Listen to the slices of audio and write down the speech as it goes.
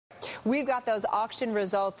We've got those auction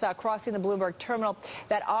results crossing the Bloomberg terminal.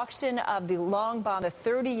 That auction of the long bond, the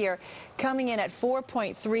 30-year, coming in at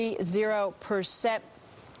 4.30%.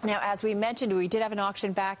 Now, as we mentioned, we did have an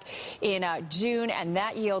auction back in June, and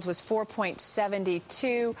that yield was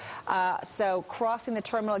 4.72. So crossing the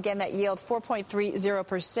terminal again, that yield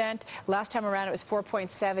 4.30%. Last time around, it was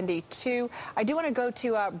 4.72. I do want to go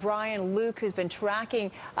to Brian Luke, who's been tracking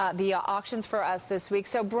the auctions for us this week.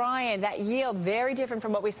 So, Brian, that yield very different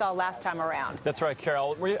from what we saw last time around. That's right,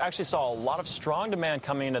 Carol. We actually saw a lot of strong demand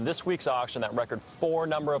coming into this week's auction. That record 4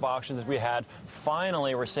 number of auctions that we had.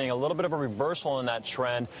 Finally, we're seeing a little bit of a reversal in that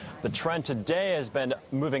trend. The trend today has been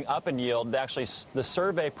moving up in yield. Actually, the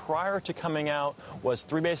survey prior to coming out was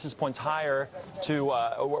 3 basis points higher to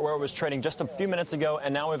where it was trading just a few minutes ago,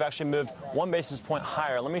 and now we've actually moved 1 basis point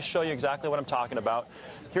higher. Let me show you exactly what I'm talking about.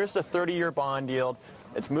 Here's the 30-year bond yield.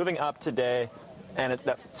 It's moving up today, and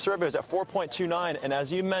that survey is at 4.29, and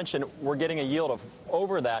as you mentioned, we're getting a yield of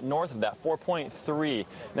over that, north of that, 4.3.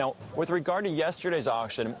 Now, with regard to yesterday's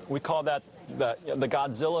auction, we call that the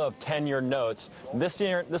Godzilla of 10-year notes. This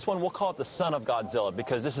one, we'll call it the son of Godzilla,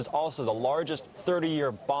 because this is also the largest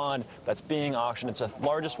 30-year bond that's being auctioned. It's the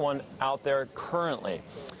largest one out there currently.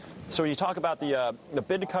 So when you talk about the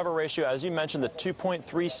bid to cover ratio, as you mentioned, the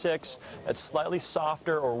 2.36, it's slightly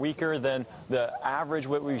softer or weaker than the average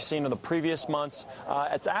what we've seen in the previous months.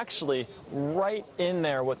 It's actually right in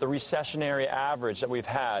there with the recessionary average that we've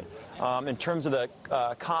had. In terms of the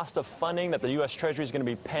cost of funding that the U.S. Treasury is going to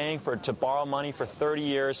be paying to borrow money for 30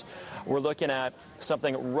 years, we're looking at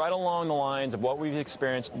something right along the lines of what we've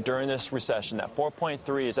experienced during this recession. That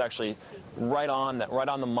 4.3 is actually right on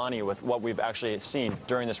the money with what we've actually seen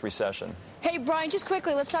during this recession. Hey, Brian, just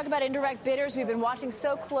quickly, let's talk about indirect bidders. We've been watching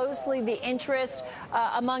so closely the interest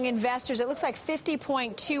among investors. It looks like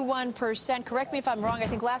 50.21%. Correct me if I'm wrong. I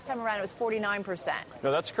think last time around it was 49%.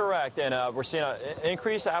 No, that's correct. And we're seeing an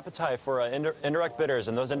increased appetite for indirect bidders.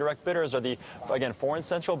 And those indirect bidders are again, foreign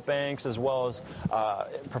central banks as well as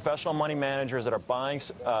professional money managers that are buying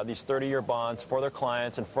these 30-year bonds for their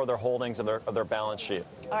clients and for their holdings of their balance sheet.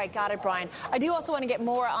 All right, got it, Brian. I do also want to get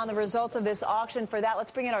more on the results of this auction. For that, let's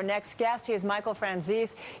bring in our next guest. He is Michael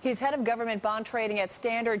Franzese. He's head of government bond trading at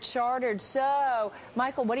Standard Chartered. So,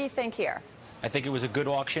 Michael, what do you think here? I think it was a good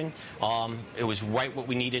auction. It was right what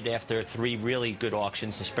we needed after 3 really good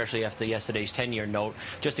auctions, especially after yesterday's 10-year note,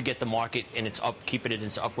 just to get the market in keeping it in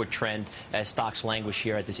its upward trend as stocks languish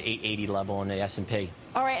here at this 880 level in the S&P.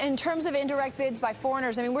 All right, and in terms of indirect bids by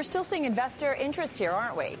foreigners, I mean, we're still seeing investor interest here,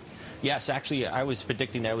 aren't we? Yes, actually, I was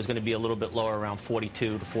predicting that it was going to be a little bit lower, around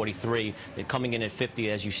 42 to 43. Coming in at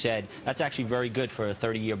 50, as you said, that's actually very good for a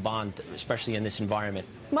 30-year bond, especially in this environment.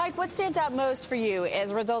 Mike, what stands out most for you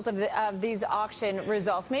as a result of these auction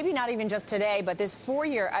results? Maybe not even just today, but this 4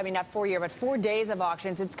 days of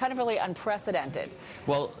auctions. It's kind of really unprecedented.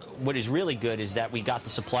 Well, what is really good is that we got the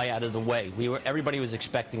supply out of the way. Everybody was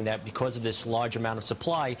expecting that because of this large amount of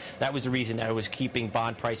supply, that was the reason that it was keeping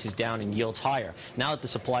bond prices down and yields higher. Now that the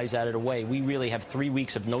supply is out of the way, we really have 3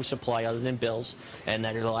 weeks of no supply other than bills, and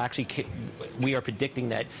that it'll actually, we are predicting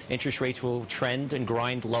that interest rates will trend and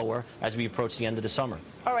grind lower as we approach the end of the summer.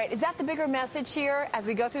 All right, is that the bigger message here as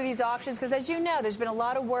we go through these auctions? Because as you know, there's been a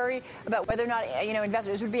lot of worry about whether or not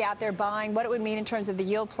investors would be out there buying, what it would mean in terms of the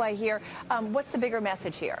yield play here. What's the bigger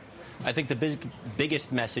message here? I think the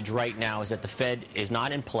biggest message right now is that the Fed is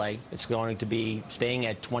not in play. It's going to be staying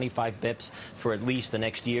at 25 bips for at least the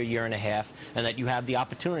next year, year and a half, and that you have the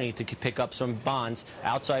opportunity to pick up some bonds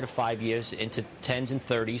outside of 5 years into 10s and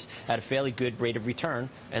 30s at a fairly good rate of return,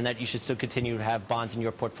 and that you should still continue to have bonds in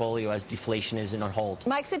your portfolio as deflation is on hold.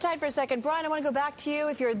 Mike, sit tight for a second. Brian, I want to go back to you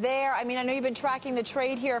if you're there. I mean, I know you've been tracking the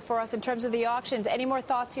trade here for us in terms of the auctions. Any more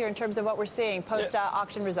thoughts here in terms of what we're seeing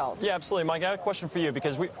post-auction results? Yeah, absolutely. Mike, I have a question for you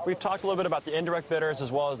because we've talked a little bit about the indirect bidders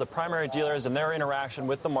as well as the primary dealers and their interaction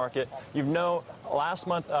with the market. You know, last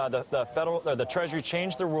month the Treasury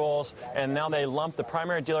changed the rules, and now they lump the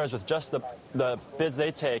primary dealers with just the bids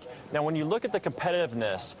they take. Now, when you look at the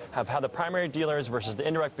competitiveness of how the primary dealers versus the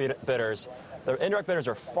indirect bidders, the indirect bidders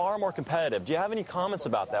are far more competitive. Do you have any comments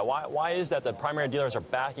about that? Why is that the primary dealers are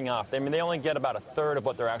backing off? I mean, they only get about 1/3 of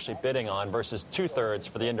what they're actually bidding on versus 2/3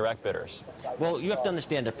 for the indirect bidders. Well, you have to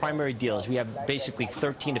understand that primary dealers, we have basically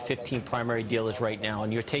 13 to 15 primary dealers right now,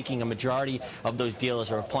 and you're taking a majority of those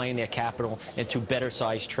dealers are applying their capital into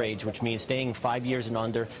better-sized trades, which means staying 5 years and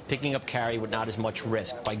under, picking up carry with not as much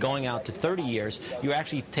risk. By going out to 30 years, you're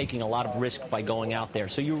actually taking a lot of risk by going out there.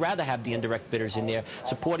 So you'd rather have the indirect bidders in there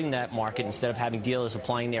supporting that market instead of having dealers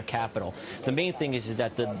applying their capital. The main thing is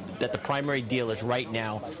that the primary dealers right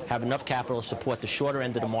now have enough capital to support the shorter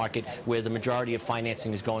end of the market where the majority of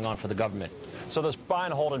financing is going on for the government. So those buy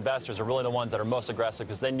and hold investors are really the ones that are most aggressive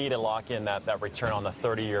because they need to lock in that return on the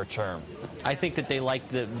 30-year term. I think that they like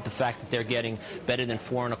the fact that they're getting better than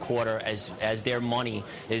 4.25 as their money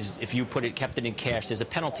is. If you kept it in cash, there's a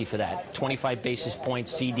penalty for that. 25 basis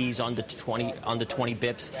points, CDs under 20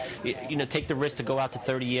 bips. Take the risk to go out to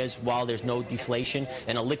 30 years while there's no deflation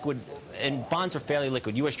and a liquid. And bonds are fairly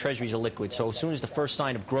liquid. U.S. Treasuries are liquid. So as soon as the first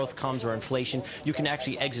sign of growth comes or inflation, you can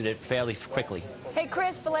actually exit it fairly quickly. Hey,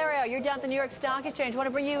 Chris Valerio, you're down at the New York Stock Exchange. I want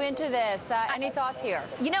to bring you into this. Any thoughts here?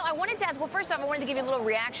 I wanted to ask, well, first off, I wanted to give you a little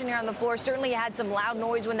reaction here on the floor. Certainly you had some loud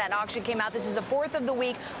noise when that auction came out. This is the fourth of the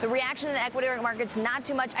week. The reaction in the equity markets, not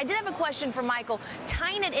too much. I did have a question for Michael.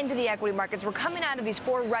 Tying it into the equity markets, we're coming out of these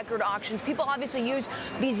 4 record auctions. People obviously use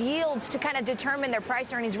these yields to kind of determine their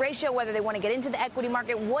price-earnings ratio, whether they want to get into the equity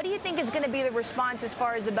market. What do you think is going to be the response as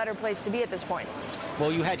far as a better place to be at this point?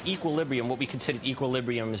 Well, you had equilibrium. What we considered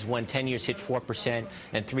equilibrium is when 10 years hit 4%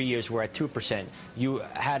 and 3 years were at 2%. You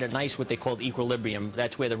had a nice what they called equilibrium.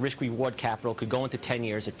 That's where the risk-reward capital could go into 10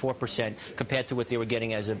 years at 4% compared to what they were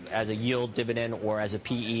getting as a yield dividend or as a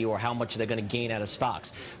PE or how much they're going to gain out of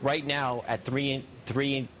stocks. Right now, at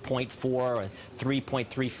 3.4 or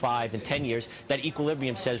 3.35 in 10 years, that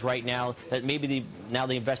equilibrium says right now that maybe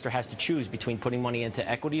the investor has to choose between putting money into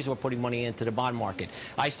equities or putting money into the bond market.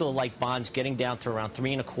 I still like bonds getting down to around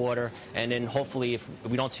 3.25, and then hopefully if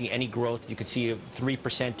we don't see any growth, you could see 3%,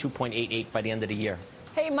 2.88 by the end of the year.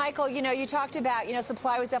 Hey, Michael, you talked about,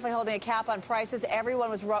 supply was definitely holding a cap on prices. Everyone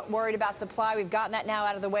was worried about supply. We've gotten that now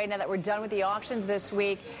out of the way now that we're done with the auctions this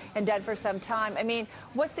week and done for some time. I mean,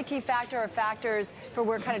 what's the key factor or factors for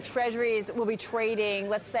where kind of treasuries will be trading,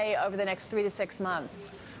 let's say, over the next 3 to 6 months?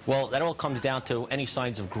 Well, that all comes down to any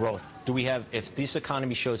signs of growth. If this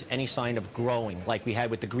economy shows any sign of growing, like we had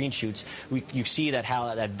with the green shoots, you see that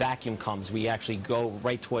how that vacuum comes. We actually go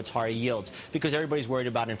right towards higher yields because everybody's worried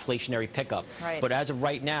about inflationary pickup. Right. But as of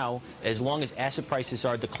right now, as long as asset prices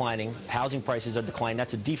are declining, housing prices are declining,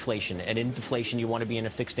 that's a deflation. And in deflation, you want to be in a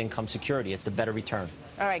fixed income security. It's the better return.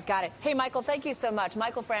 All right, got it. Hey, Michael, thank you so much.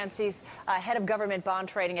 Michael Franzese, head of government bond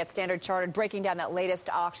trading at Standard Chartered, breaking down that latest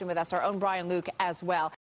auction with us. Our own Brian Luke as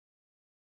well.